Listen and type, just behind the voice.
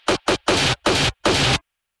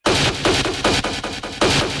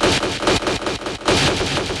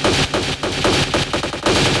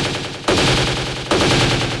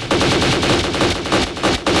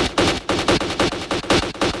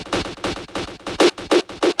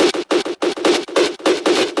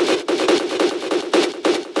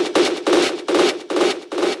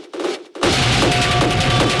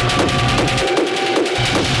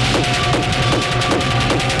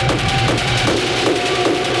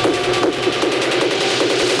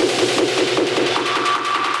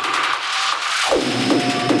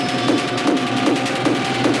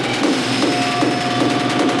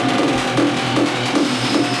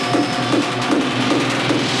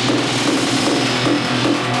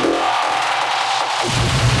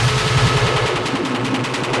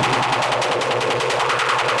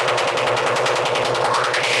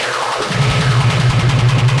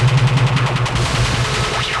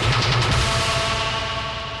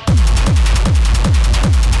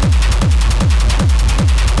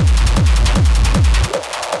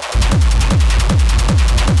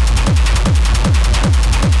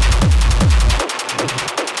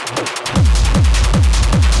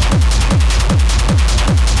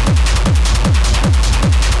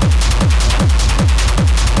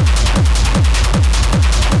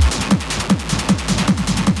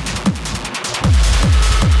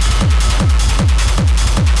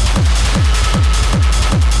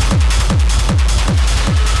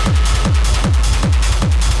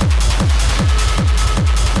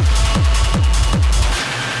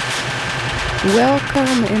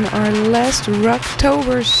welcome in our last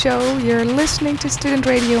Rocktober show. You're listening to Student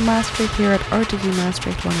Radio Maastricht here at RTV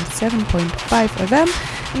Maastricht 107.5 FM,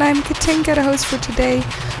 and I'm Katinka, the host for today.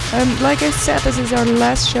 Like I said, this is our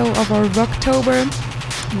last show of our Rocktober,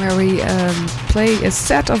 where we play a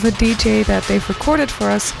set of a DJ that they've recorded for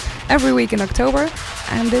us every week in October.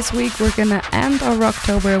 And this week we're gonna end our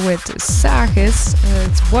Rocktober with Sagis.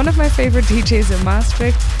 It's one of my favorite DJs in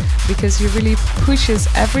Maastricht because he really pushes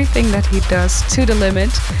everything that he does to the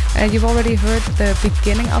limit. You've already heard the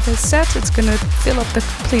beginning of his set. It's gonna fill up the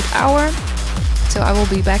complete hour. So I will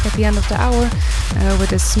be back at the end of the hour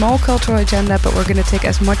with a small cultural agenda, but we're going to take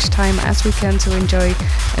as much time as we can to enjoy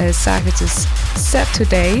Sagis' set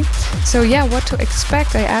today. So yeah, what to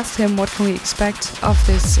expect? I asked him what can we expect of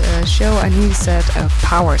this show, and he said a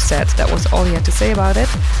power set. That was all he had to say about it,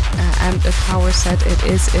 and a power set it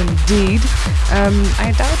is indeed.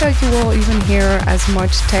 I doubt that you will even hear as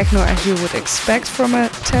much techno as you would expect from a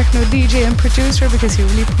techno DJ and producer, because he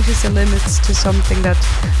really pushes the limits to something that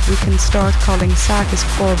we can start calling Sagis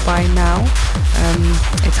for by now.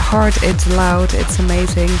 It's hard, it's loud, it's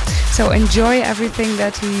amazing. So enjoy everything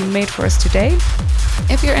that he made for us today.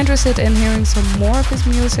 If you're interested in hearing some more of his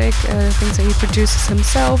music, things that he produces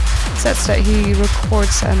himself, sets that he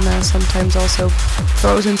records and sometimes also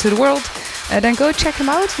throws into the world, then go check him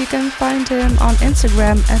out. You can find him on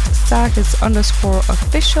Instagram at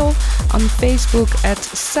Sagis_official, on Facebook at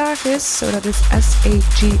Sagis, so that is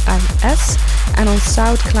Sagis, and on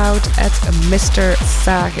SoundCloud at Mr.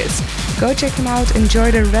 Sagis. Go check him out,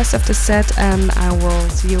 enjoy the rest of the set, and I will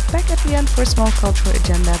see you back at the end for a small cultural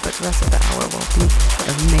agenda, but the rest of the hour will be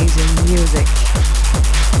amazing music.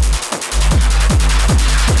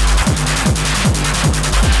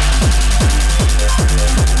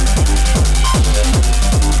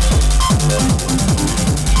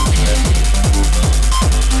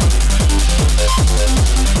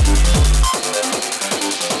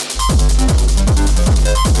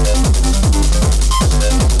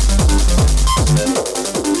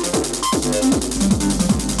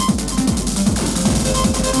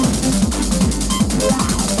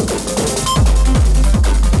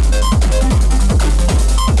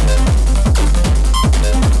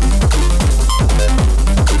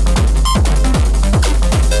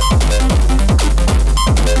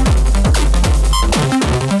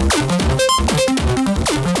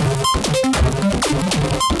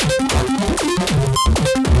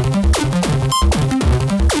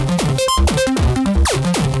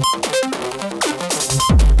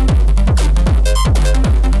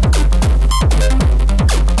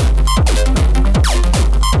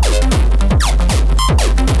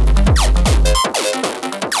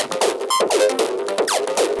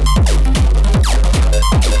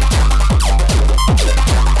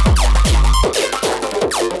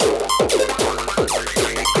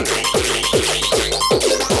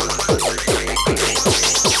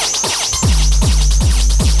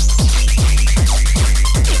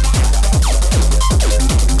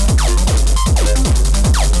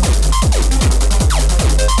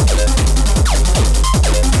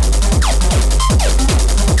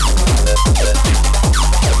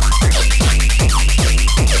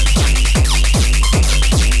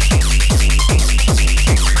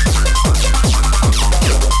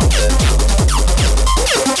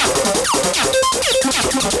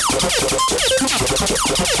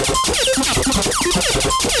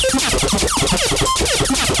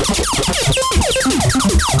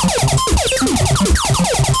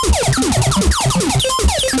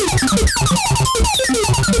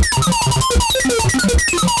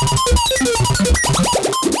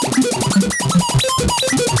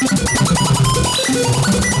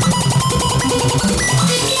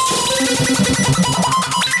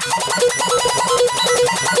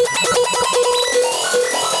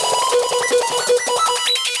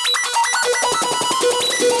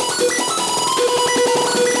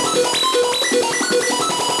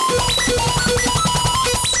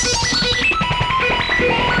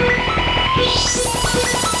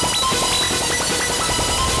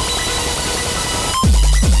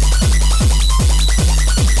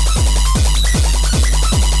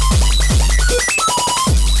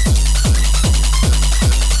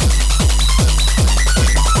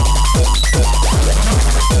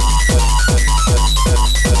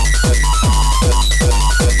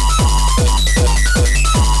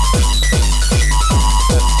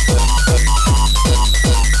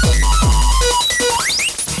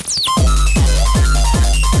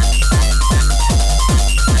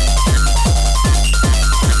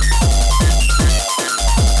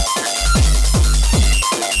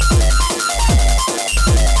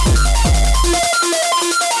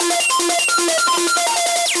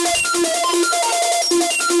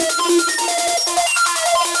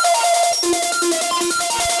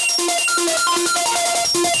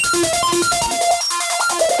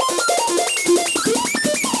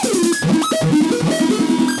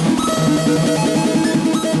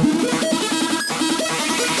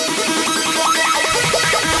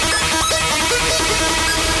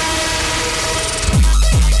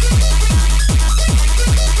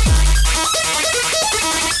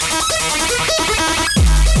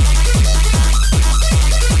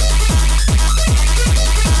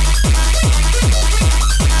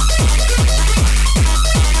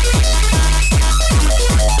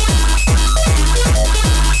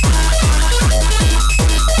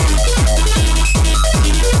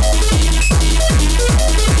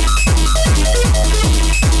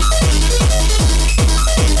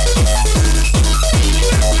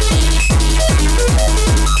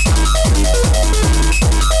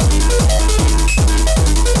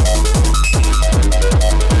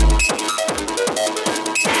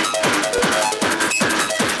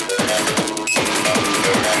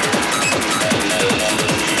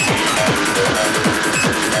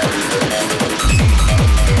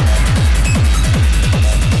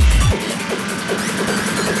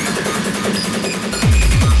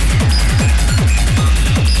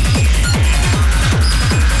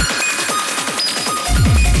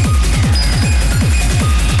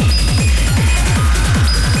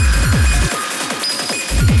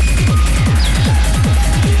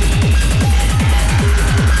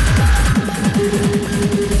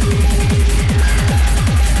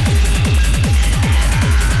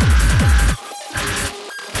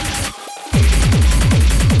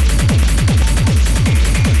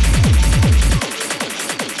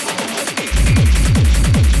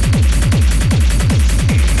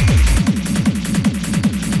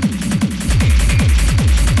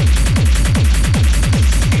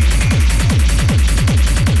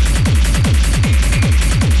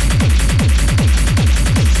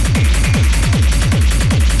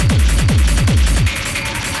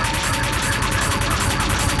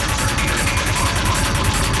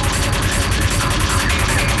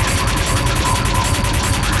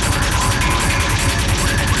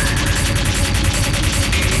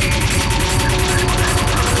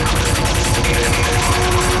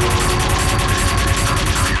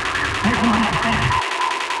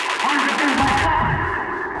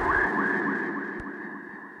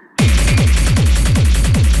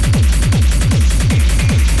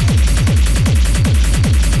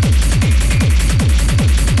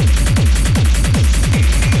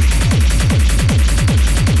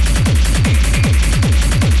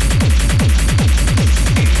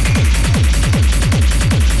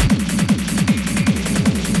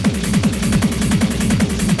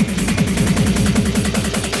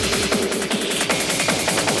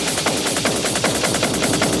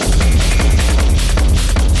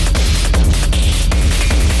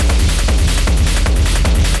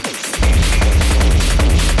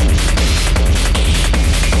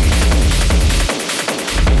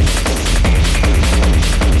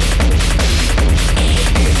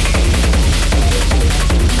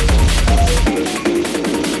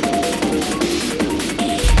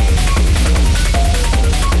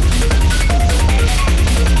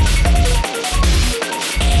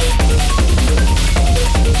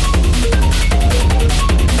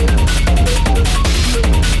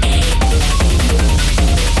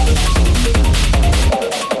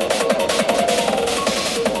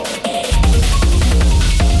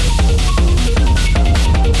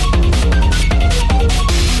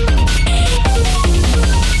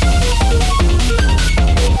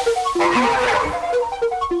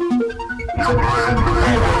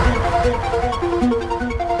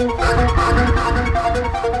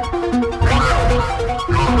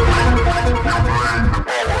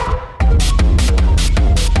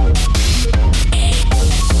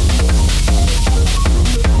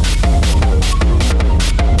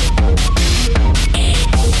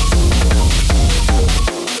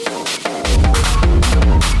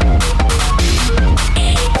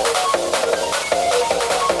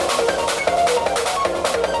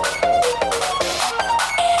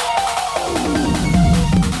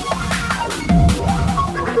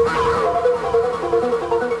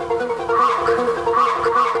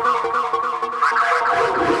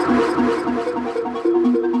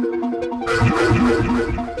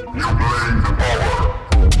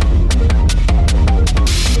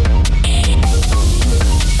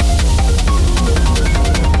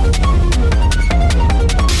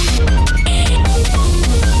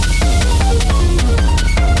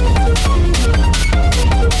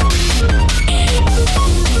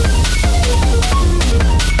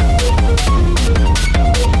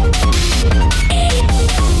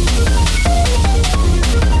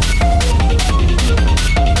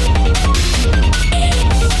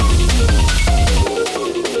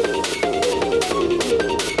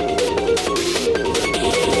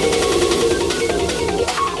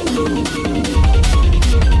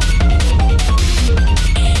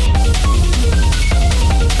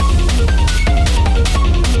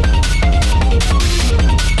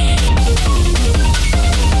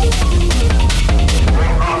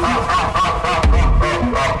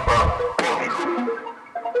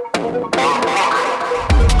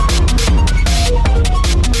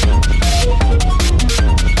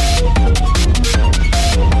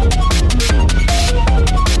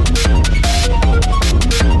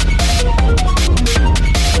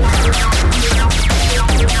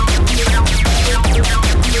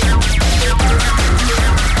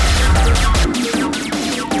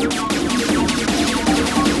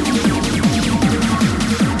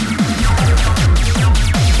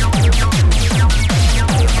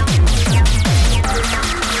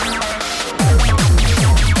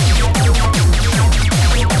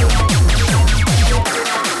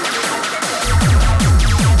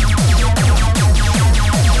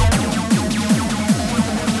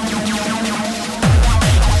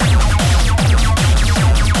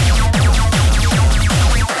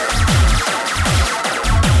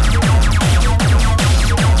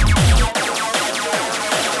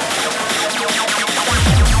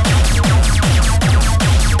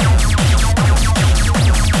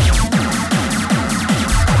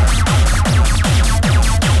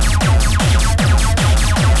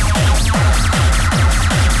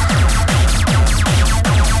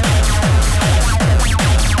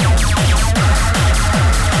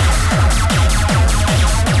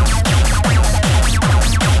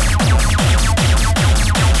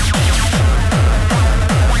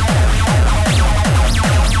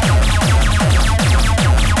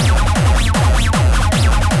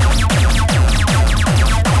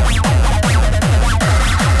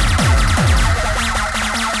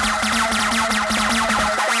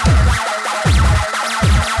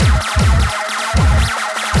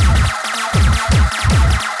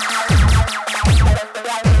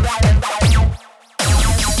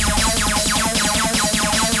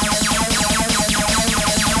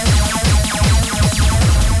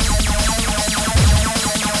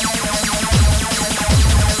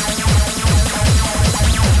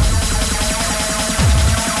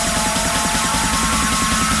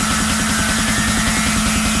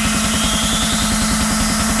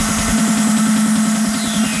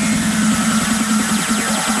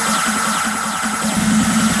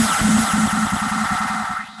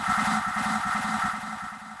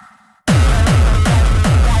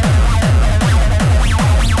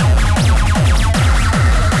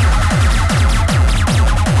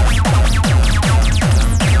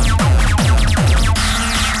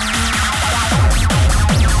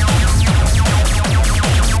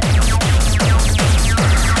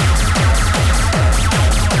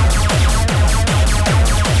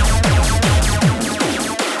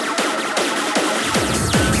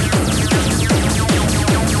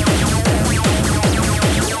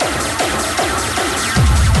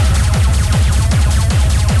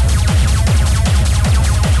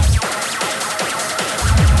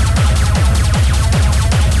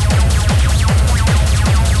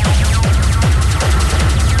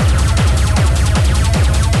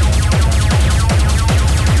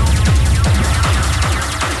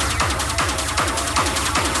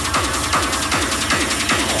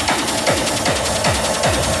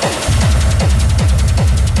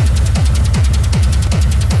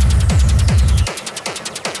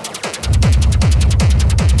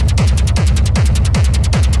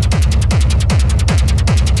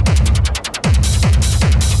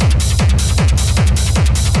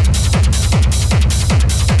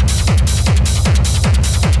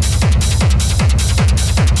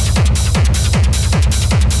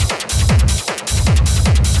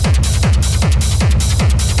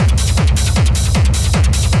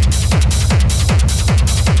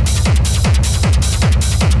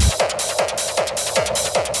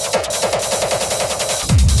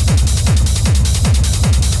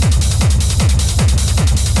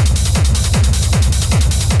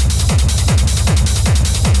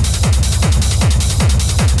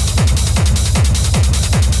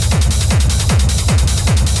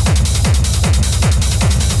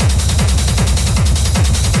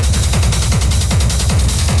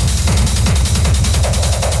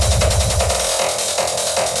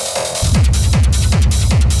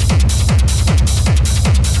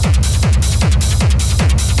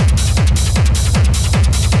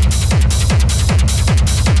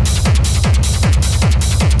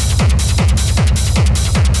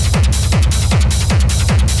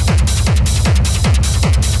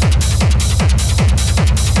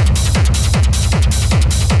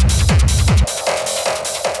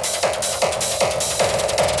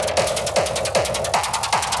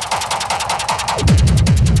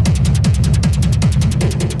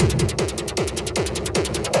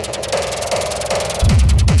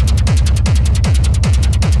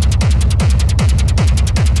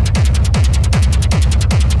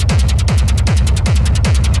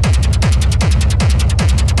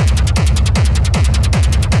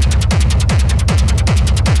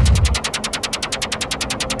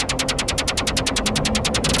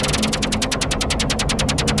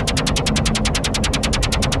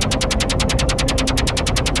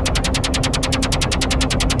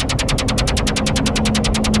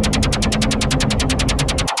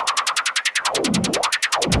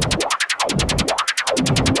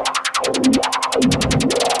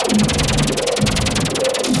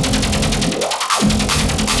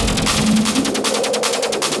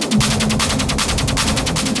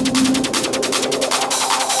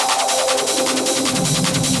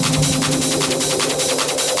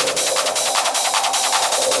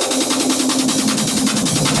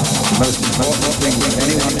 most important thing for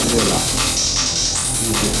anyone to realize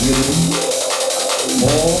is that you,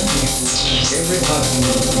 all, every person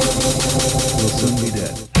will soon be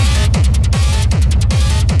dead.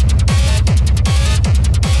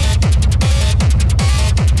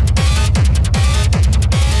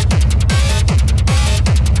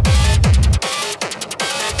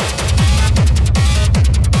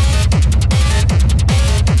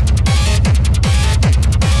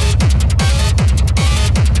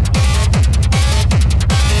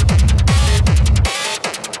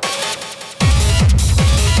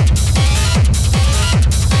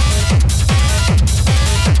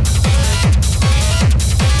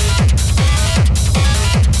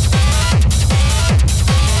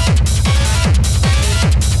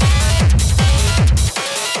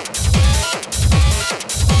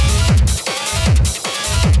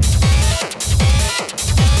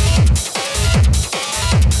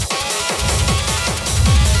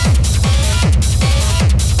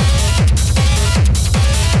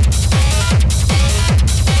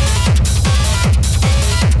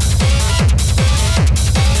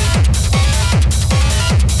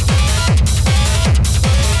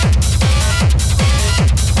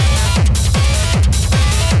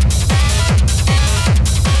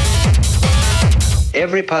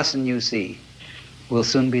 Every person you see will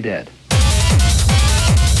soon be dead.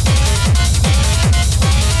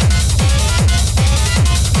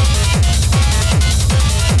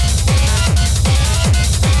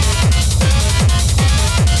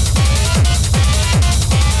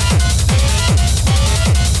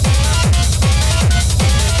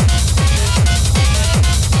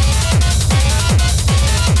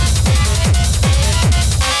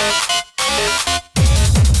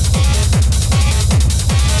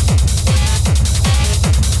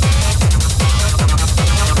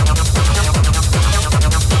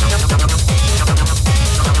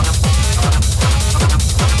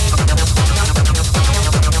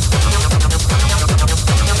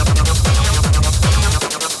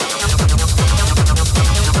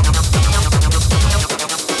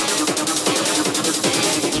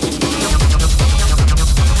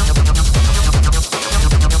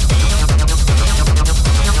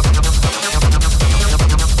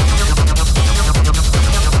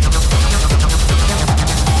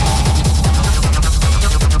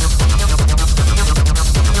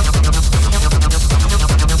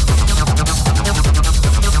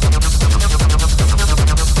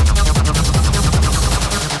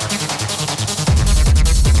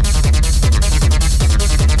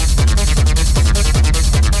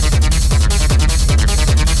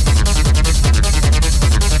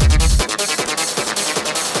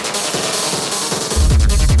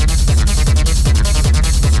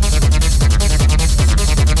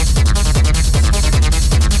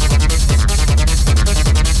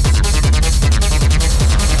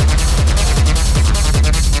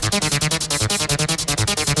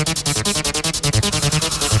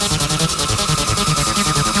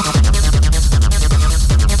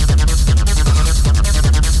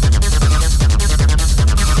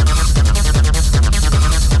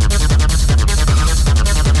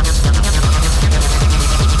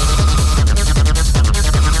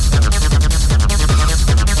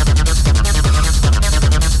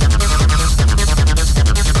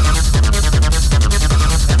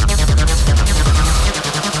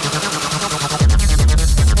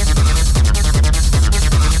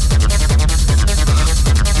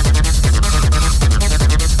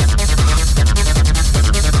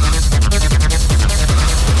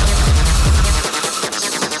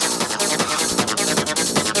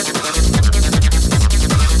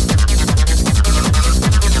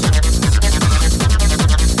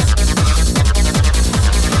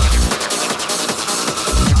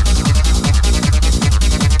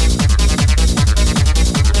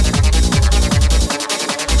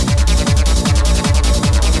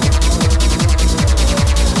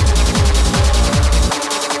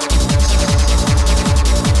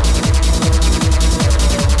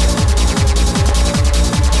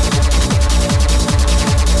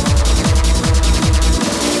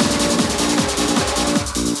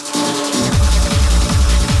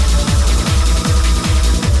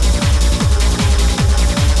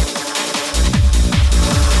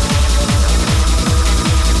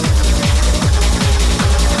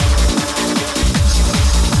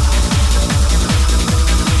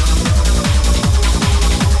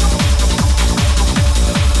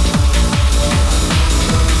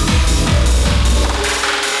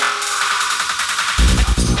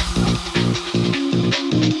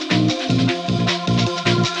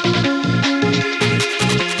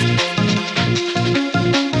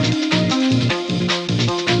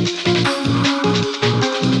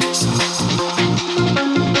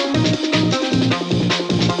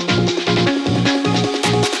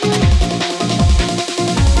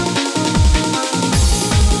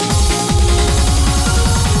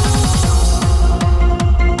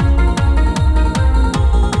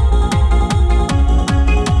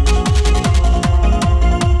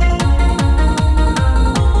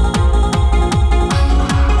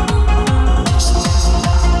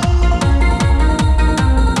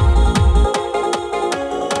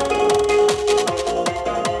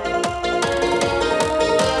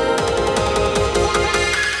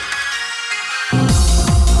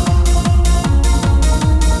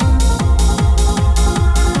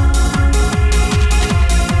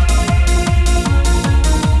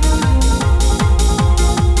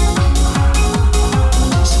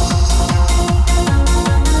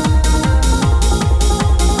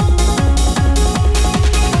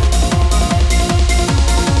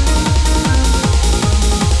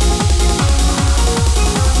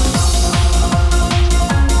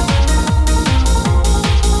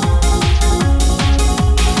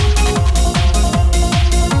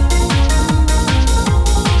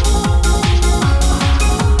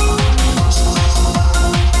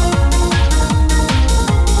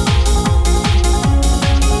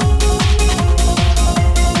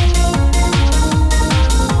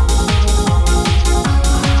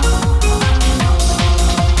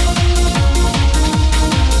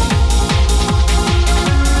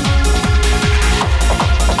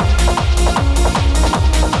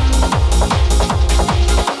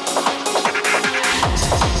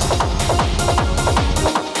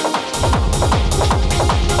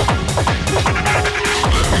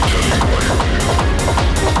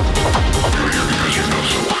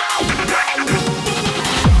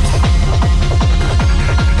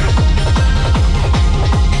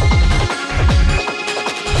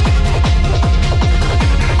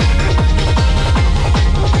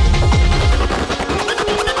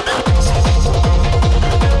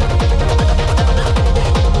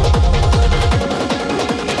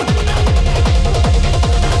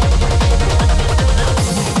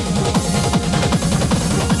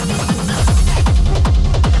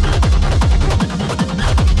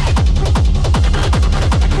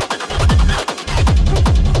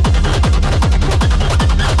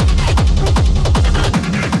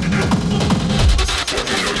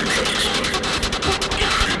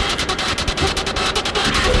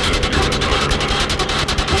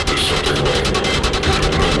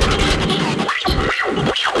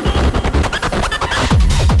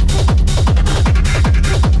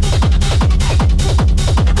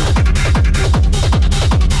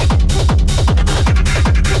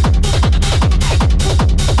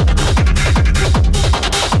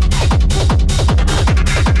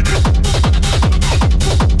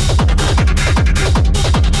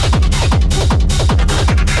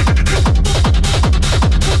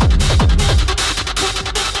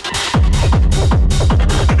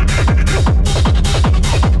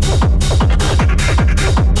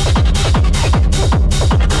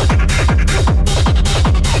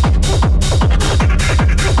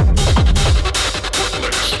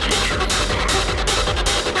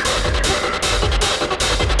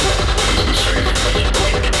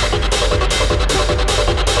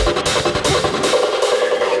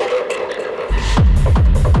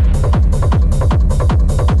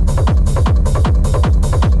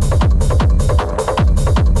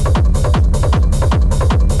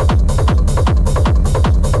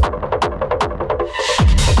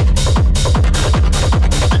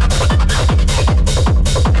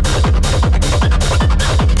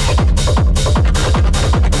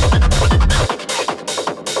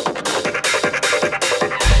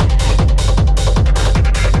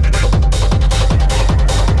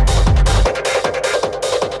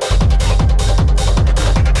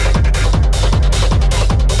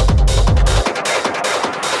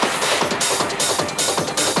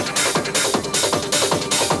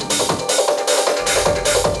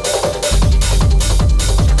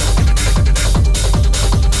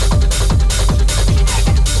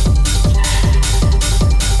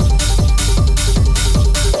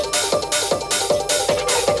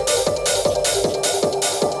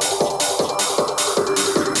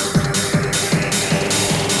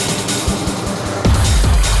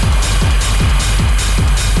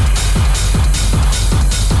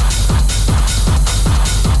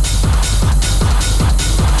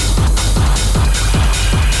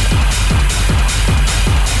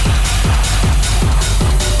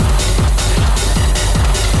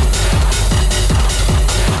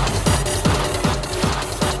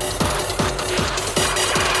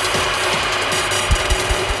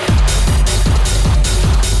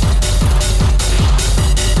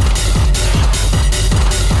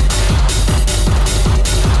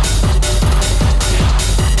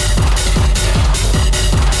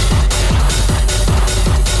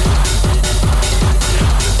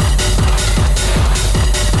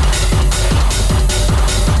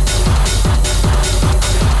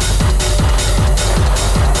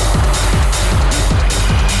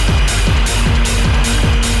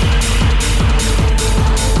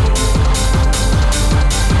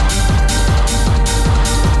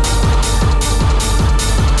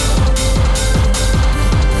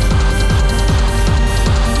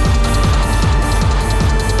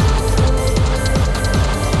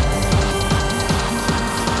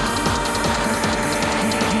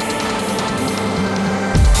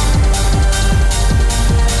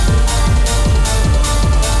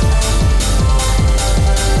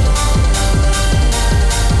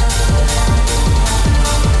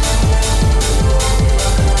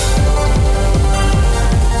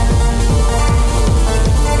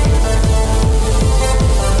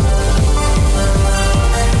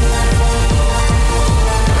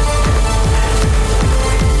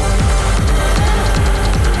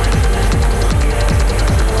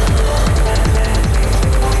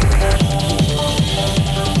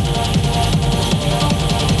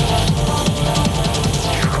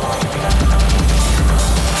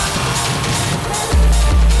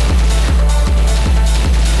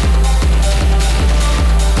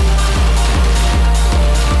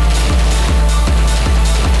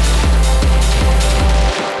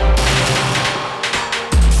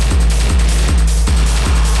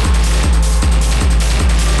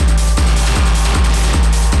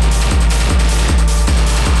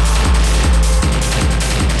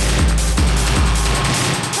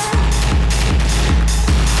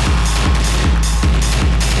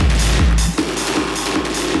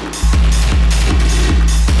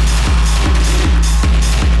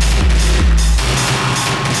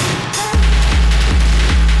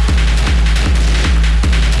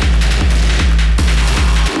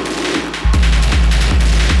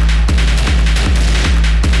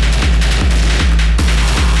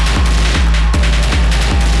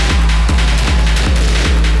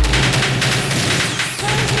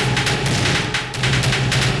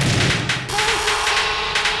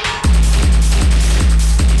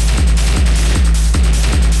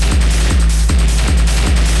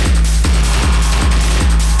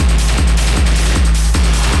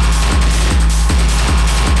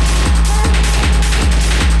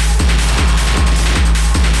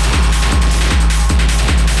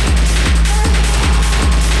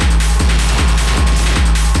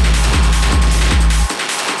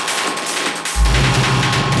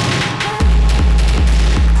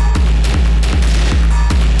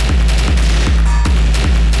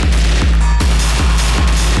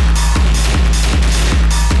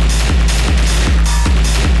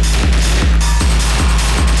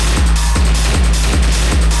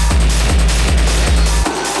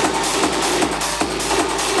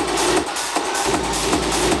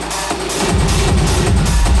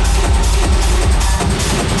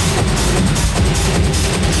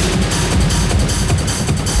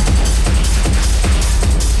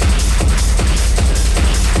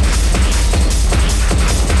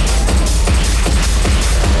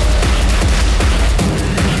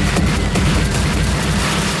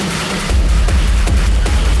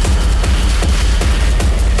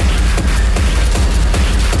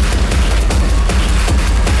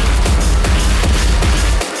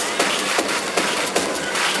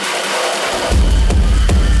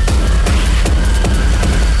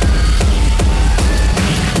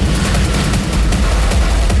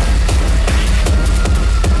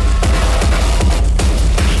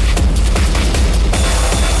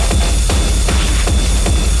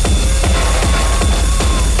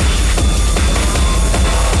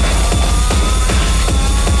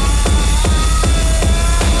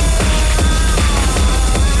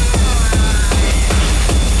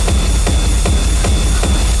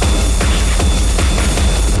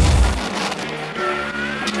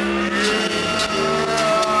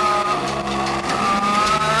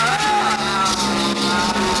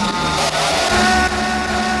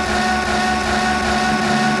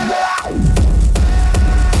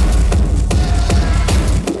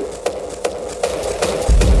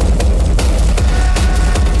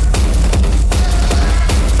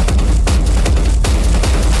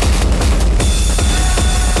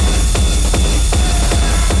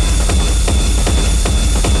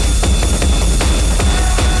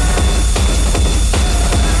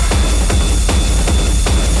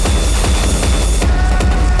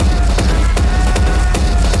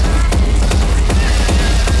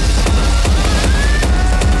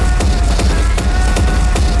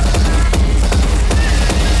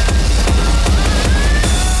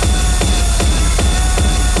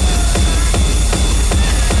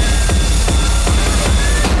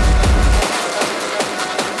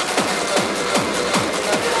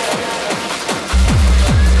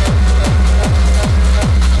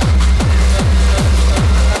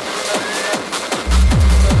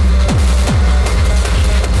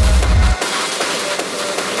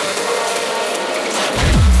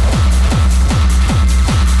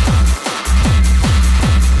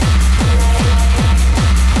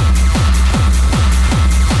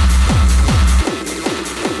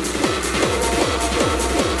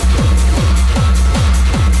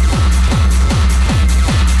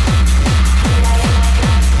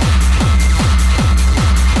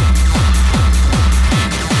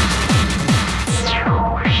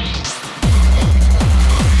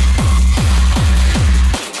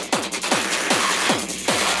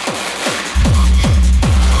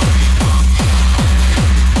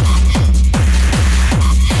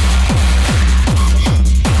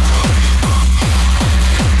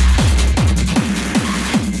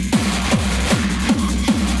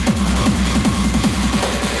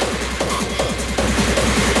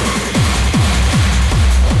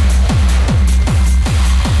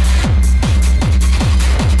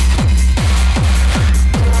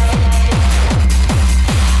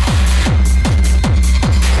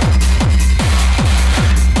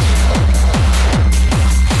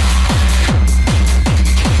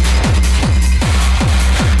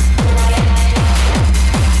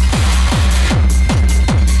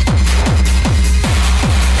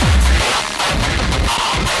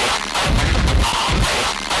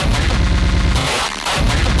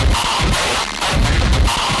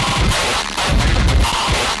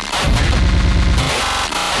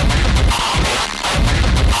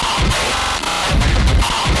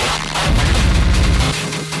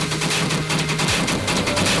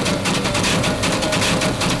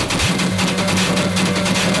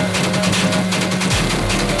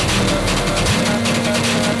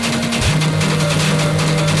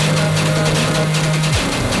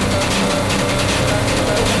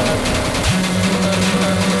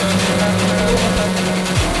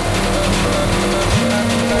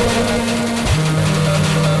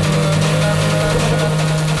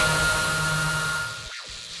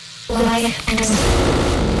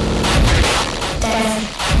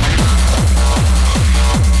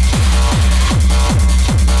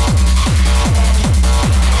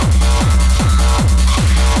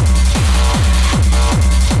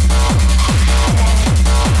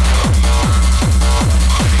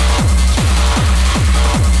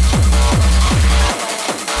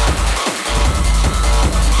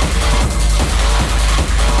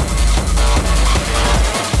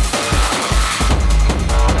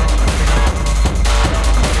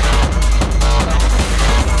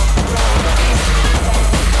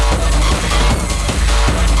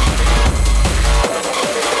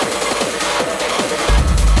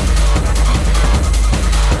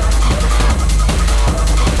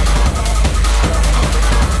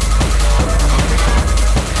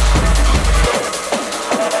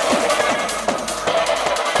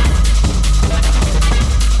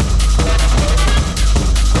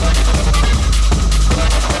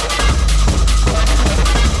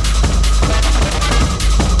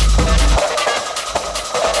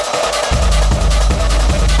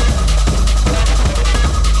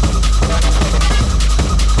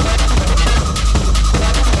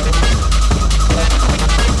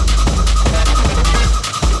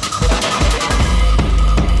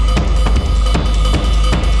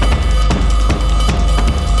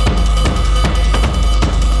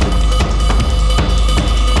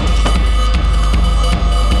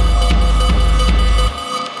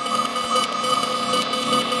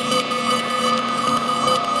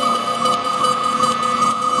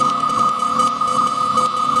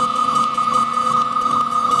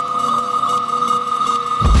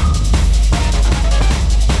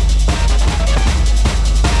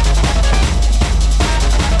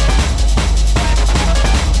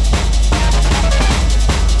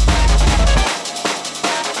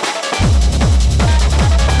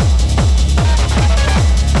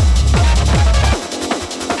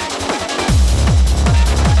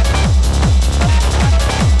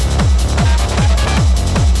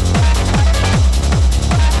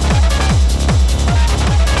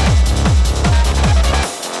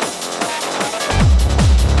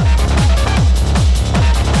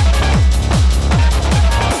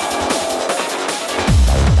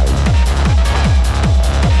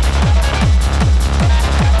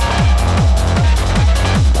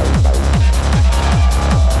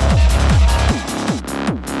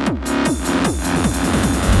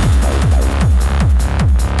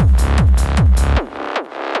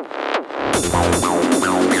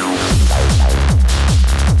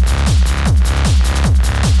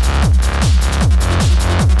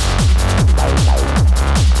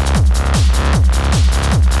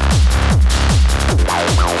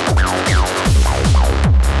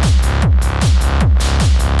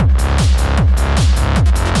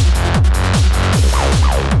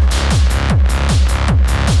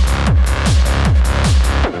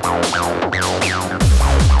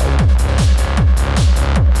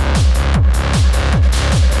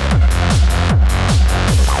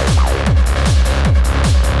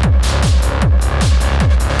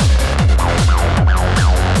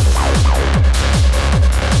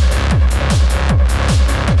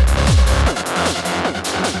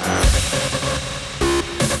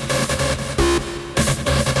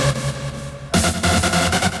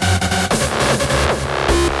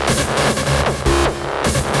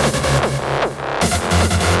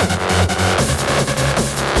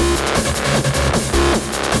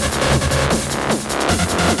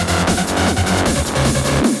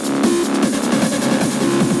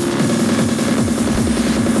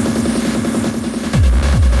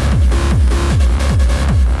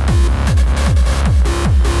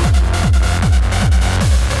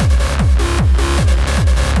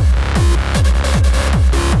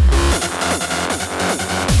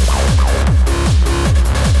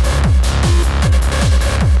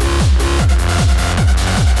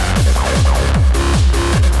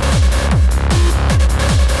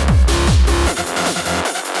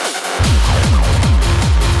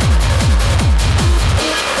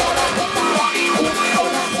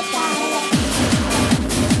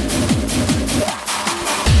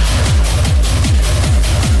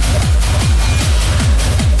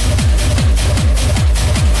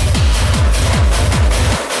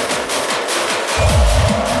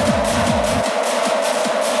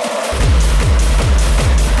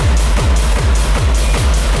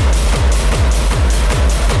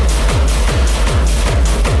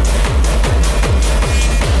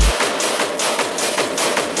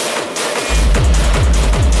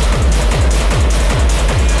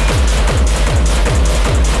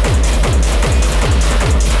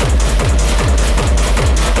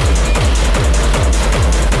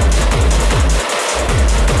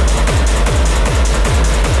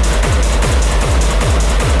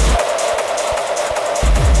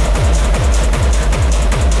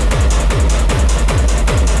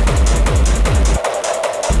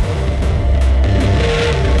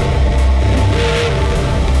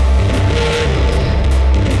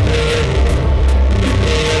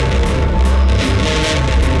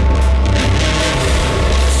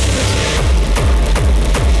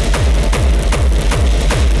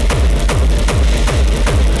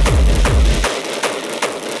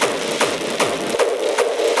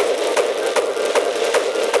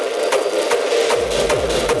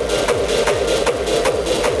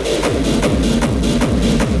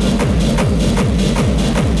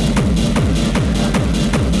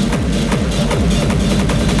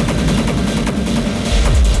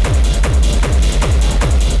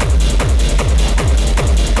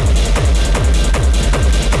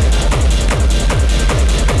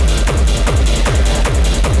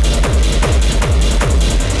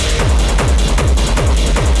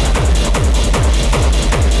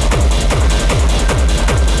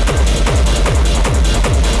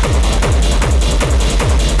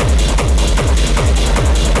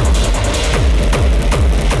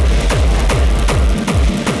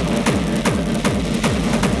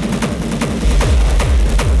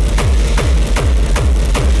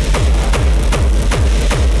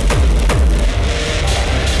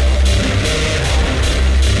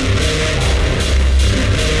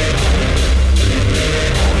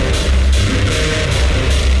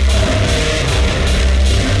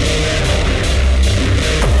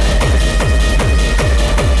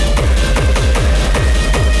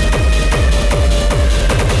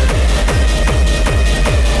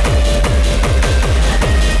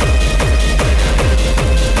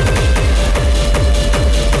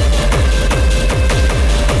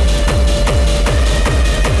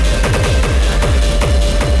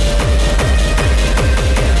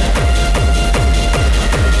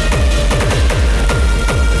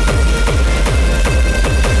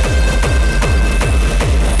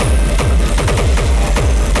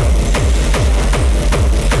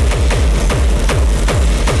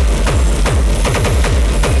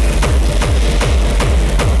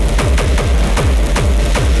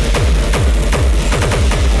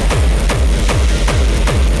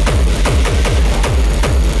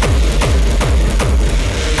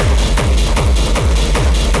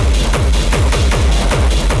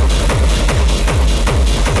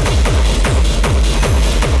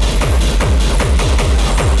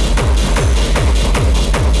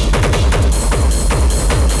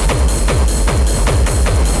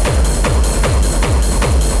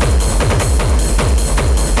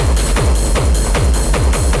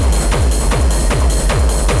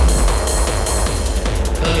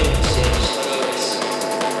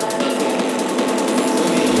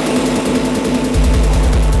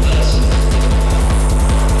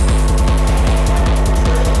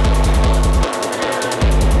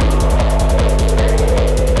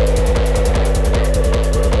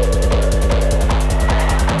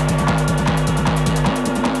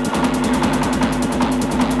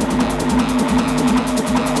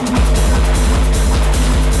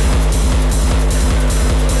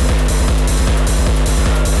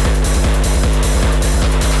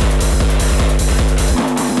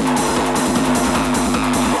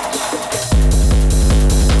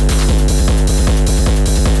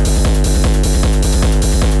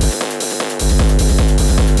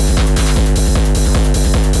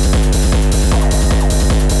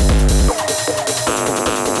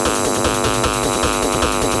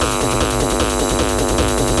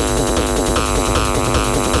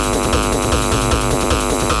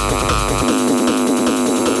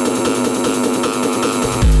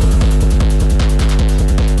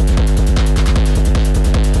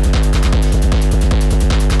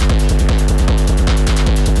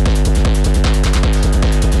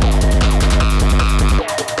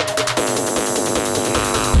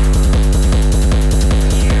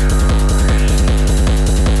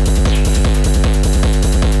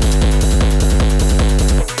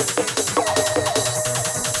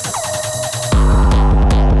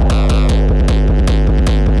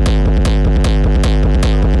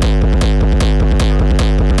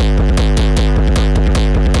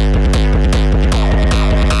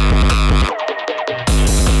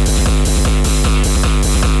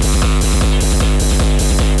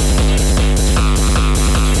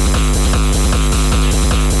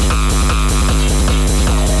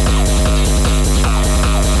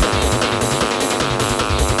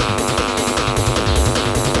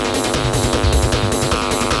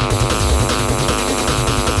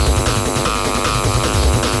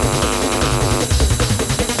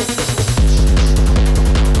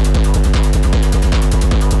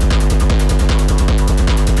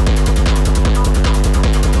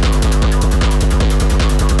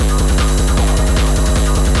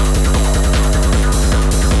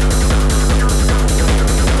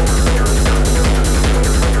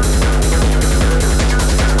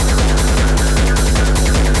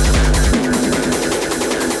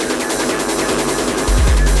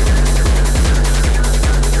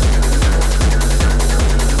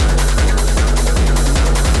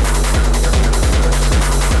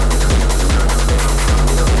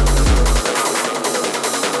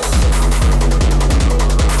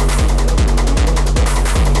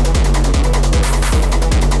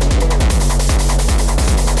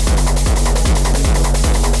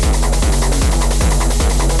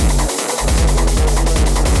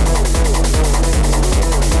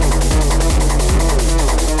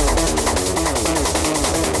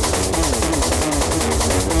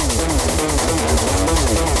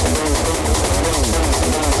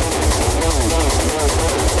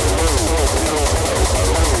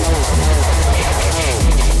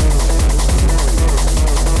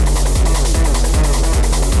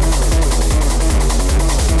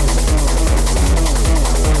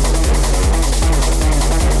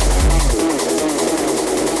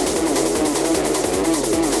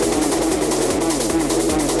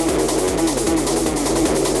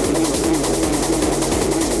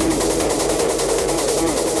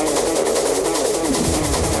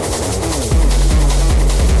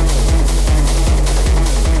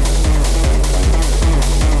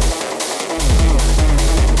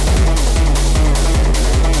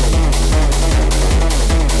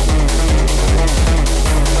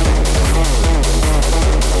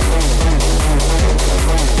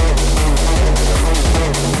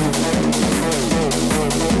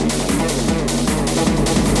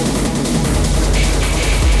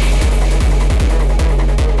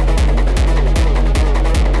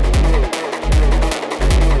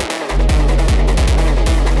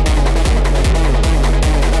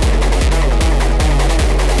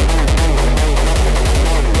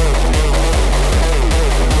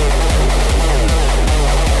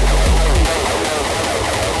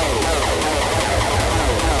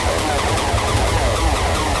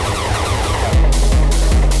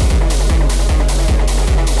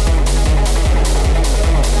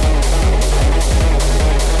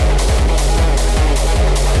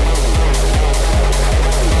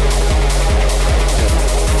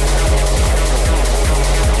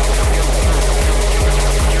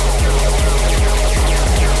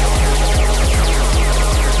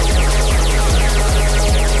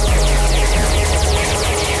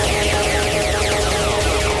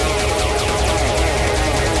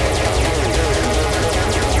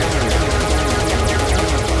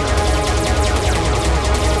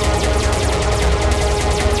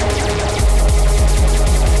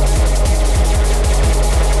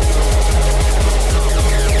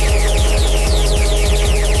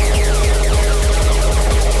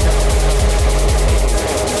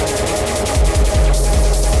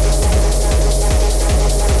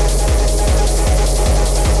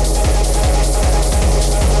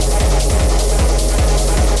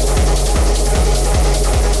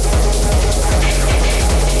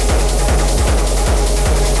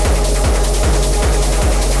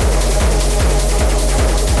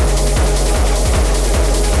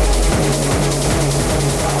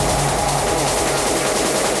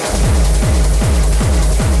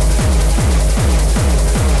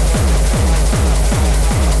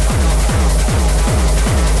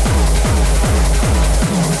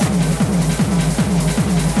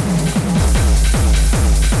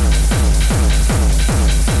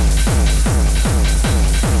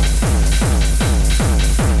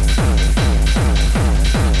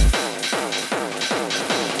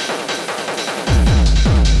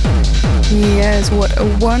 Yes, what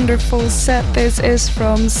a wonderful set this is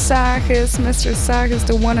from Sages, Mr. Sages,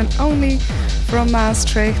 the one and only from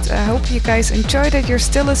Maastricht. I hope you guys enjoyed it. You're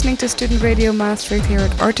still listening to Student Radio Maastricht here at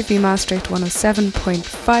RTV Maastricht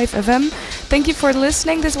 107.5 FM. Thank you for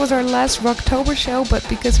listening. This was our last Rocktober show, but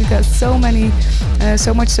because we got so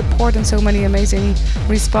much support and so many amazing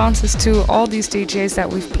responses to all these DJs that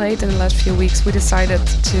we've played in the last few weeks, we decided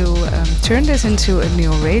to turn this into a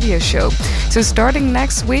new radio show. So starting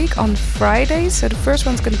next week on Friday, so the first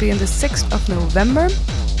one's going to be on the 6th of November,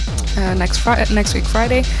 next week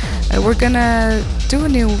Friday, we're going to do a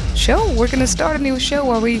new show. We're going to start a new show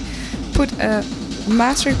where we put a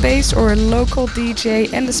Maastricht-based or a local DJ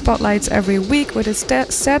in the spotlights every week with a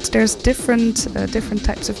set. There's different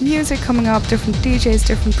types of music coming up, different DJs,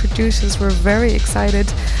 different producers. We're very excited,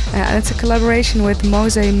 and it's a collaboration with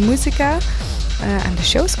Mose Musica. And the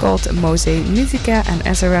show's called Mose Musica and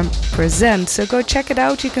SRM Present. So go check it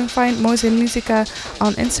out. You can find Mose Musica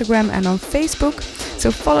on Instagram and on Facebook. So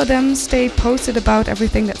follow them, stay posted about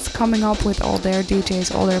everything that's coming up with all their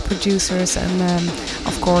DJs, all their producers, and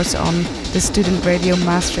of course on the Student Radio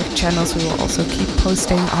Maastricht channels. We will also keep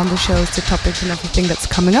posting on the shows the topics and everything that's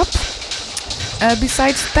coming up.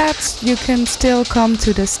 Besides that, you can still come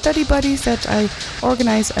to the study buddies that I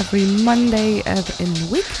organize every Monday in the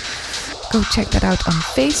week. Go check that out on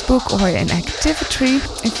Facebook or in Activity.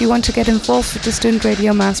 If you want to get involved with the Student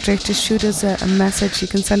Radio Maastricht, just shoot us a message. You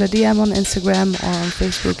can send a DM on Instagram or on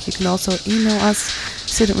Facebook. You can also email us,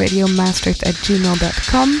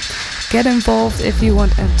 studentradiomastricht@gmail.com. Get involved if you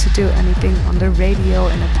want to do anything on the radio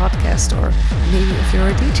in a podcast, or maybe if you're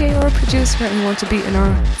a DJ or a producer and you want to be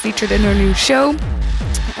featured in our new show.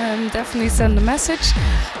 Definitely send a message.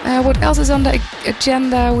 What else is on the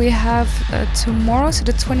agenda? We have tomorrow, so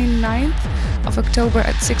the 29th of October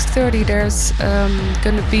at 6:30, there's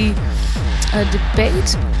going to be a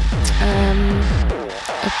debate,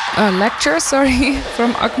 a lecture,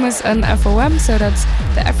 from ACMUS and FOM. So that's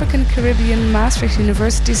the African Caribbean Maastricht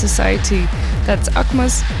University Society. That's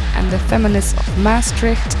ACMUS and the Feminists of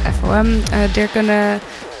Maastricht, FOM. They're going to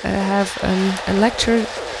have a lecture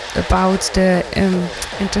about the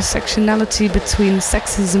intersectionality between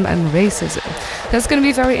sexism and racism. That's going to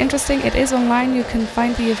be very interesting. It is online. You can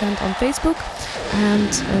find the event on Facebook.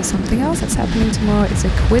 And something else that's happening tomorrow is a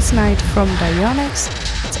quiz night from Dionics.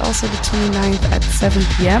 It's also the 29th at 7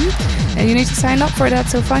 p.m. And you need to sign up for that.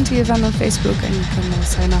 So find the event on Facebook and you can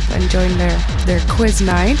sign up and join their quiz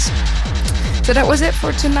night. So that was it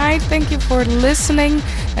for tonight. Thank you for listening.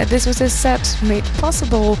 This was a set made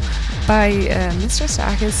possible by Mr.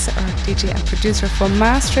 Sages, our DJ and producer from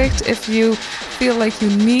Maastricht. If you feel like you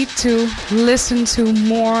need to listen to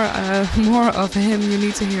more of him, you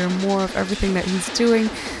need to hear more of everything that he's doing,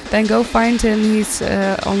 then go find him. He's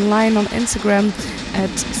online on Instagram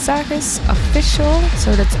at Sages Official.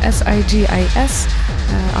 So that's SIGIS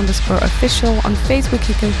 _official. On Facebook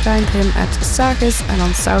you can find him at Sages, and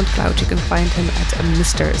on SoundCloud you can find him at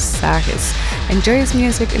Mr. Sages. Enjoy his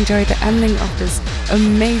music, enjoy the ending of this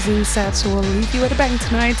amazing set. So we'll leave you with a bang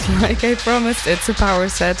tonight, like I promised. It's a power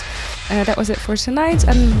set. That was it for tonight,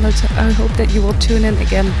 and I hope that you will tune in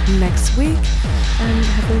again next week. And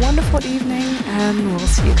have a wonderful evening, and we'll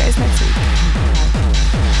see you guys next week.